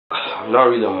I'm not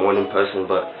really a morning person,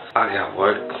 but I got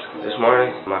work this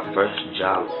morning. My first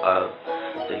job of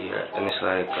the year, and it's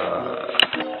like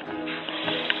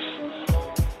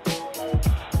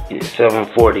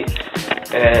 7:40,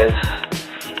 and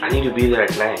I need to be there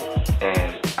at 9.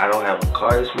 And I don't have a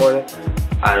car this morning.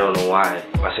 I don't know why.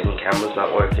 My second camera's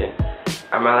not working,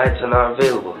 and my lights are not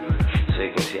available. So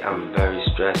you can see I'm very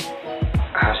stressed.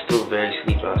 I'm still very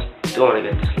sleepy. I still want to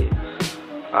get to sleep.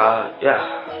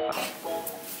 Yeah.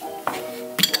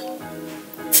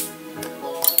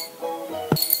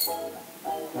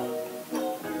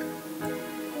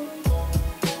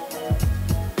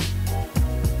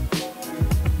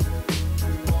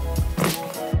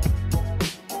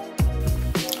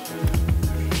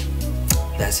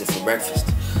 That's it for breakfast.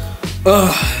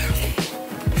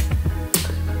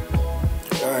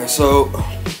 Alright, so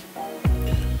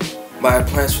my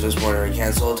plans for this morning are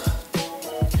cancelled.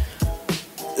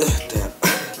 Damn.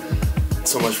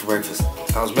 So much for breakfast.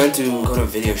 I was meant to go to a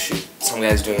video shoot. Some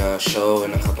guy's doing a show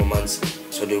in a couple months,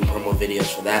 so doing promo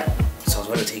videos for that. So I was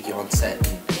going to take you on set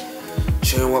and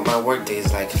show you what my work day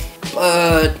is like.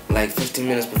 But like 15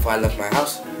 minutes before I left my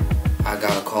house, I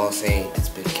got a call saying it's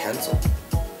been cancelled.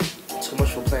 So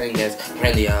much for planning, guys.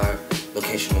 Apparently our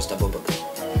location was double booked.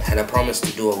 And I promised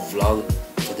to do a vlog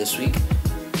for this week.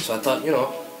 So I thought, you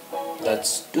know,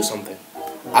 let's do something.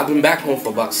 I've been back home for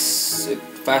about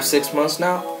 5-6 months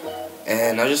now.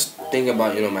 And I was just thinking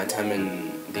about, you know, my time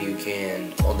in the UK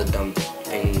and all the dumb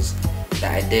things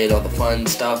that I did, all the fun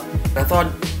stuff. And I thought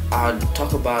I'd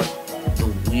talk about the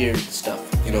weird stuff.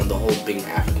 You know, the whole being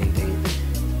African thing.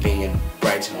 Being in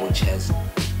Brighton, which has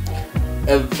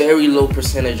a very low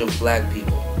percentage of black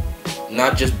people.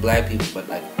 Not just black people, but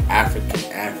like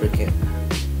African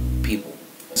people.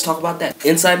 Let's talk about that.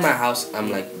 Inside my house,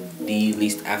 I'm like the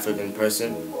least African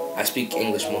person. I speak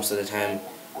English most of the time.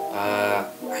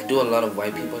 I do a lot of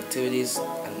white people activities.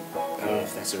 I don't know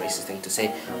if that's a racist thing to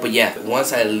say. But yeah,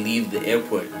 once I leave the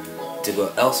airport to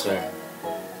go elsewhere,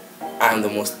 I'm the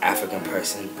most African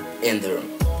person in the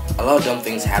room. A lot of dumb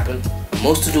things happen.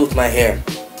 Most to do with my hair.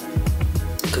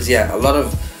 Cause yeah, a lot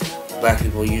of black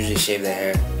people usually shave their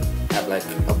hair, have like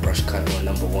a brush cut or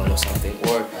number 1 or something,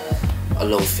 or a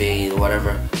low fade or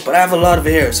whatever. But I have a lot of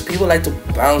hair, so people like to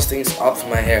bounce things off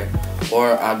my hair.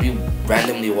 Or I'll be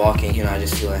randomly walking, you know, I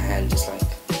just feel a hand just like,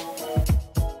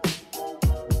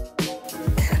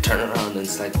 and I turn around and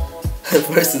it's like the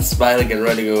person smiling and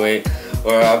running away.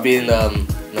 Or I'll be in a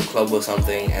club or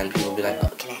something and people be like, oh,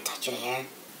 can I touch your hair?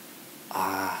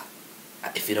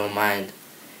 If you don't mind.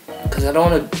 Because I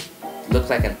don't want to look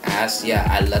like an ass. Yeah,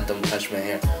 I let them touch my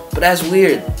hair. But that's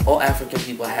weird. All African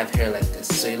people have hair like this.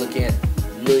 So you're looking at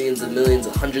millions and millions,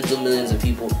 hundreds of millions of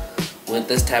people with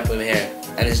this type of hair.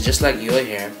 And it's just like your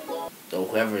hair, or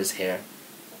whoever's hair,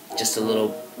 just a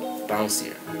little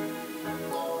bouncier.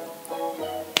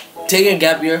 Taking a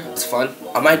gap year is fun.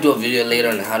 I might do a video later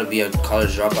on how to be a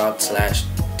college dropout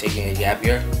 / taking a gap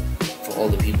year for all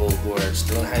the people who are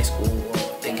still in high school or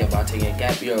thinking about taking a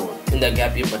gap year or in that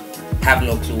gap year but have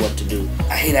no clue what to do.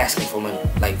 I hate asking for money,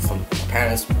 like from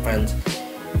parents, friends,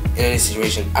 in any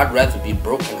situation. I'd rather be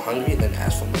broke and hungry than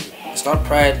ask for money. It's not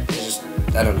pride, it's just,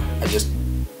 I don't know,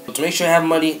 to make sure I have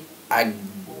money, I've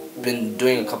been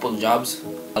doing a couple of jobs,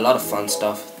 a lot of fun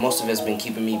stuff. Most of it's been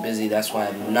keeping me busy, that's why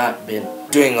I've not been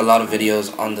doing a lot of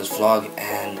videos on this vlog,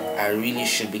 and I really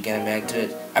should be getting back to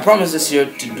it. I promise this year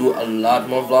to do a lot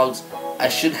more vlogs. I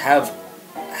should have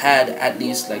had at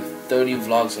least like 30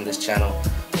 vlogs on this channel,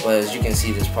 but as you can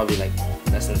see there's probably like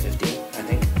less than 15, I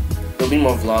think. There'll be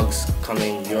more vlogs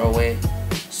coming your way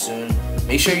soon.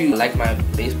 Make sure you like my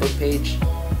Facebook page,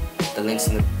 the links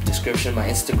in the description, my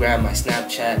Instagram, my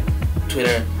Snapchat,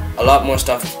 Twitter. A lot more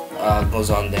stuff goes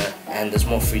on there, and there's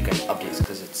more frequent updates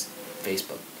because it's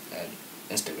Facebook and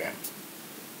Instagram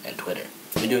and Twitter.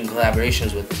 We're doing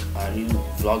collaborations with new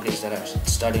vloggers that are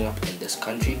starting up in this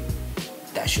country.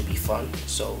 That should be fun,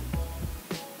 so,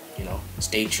 you know,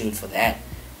 stay tuned for that.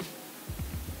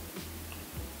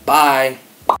 Bye!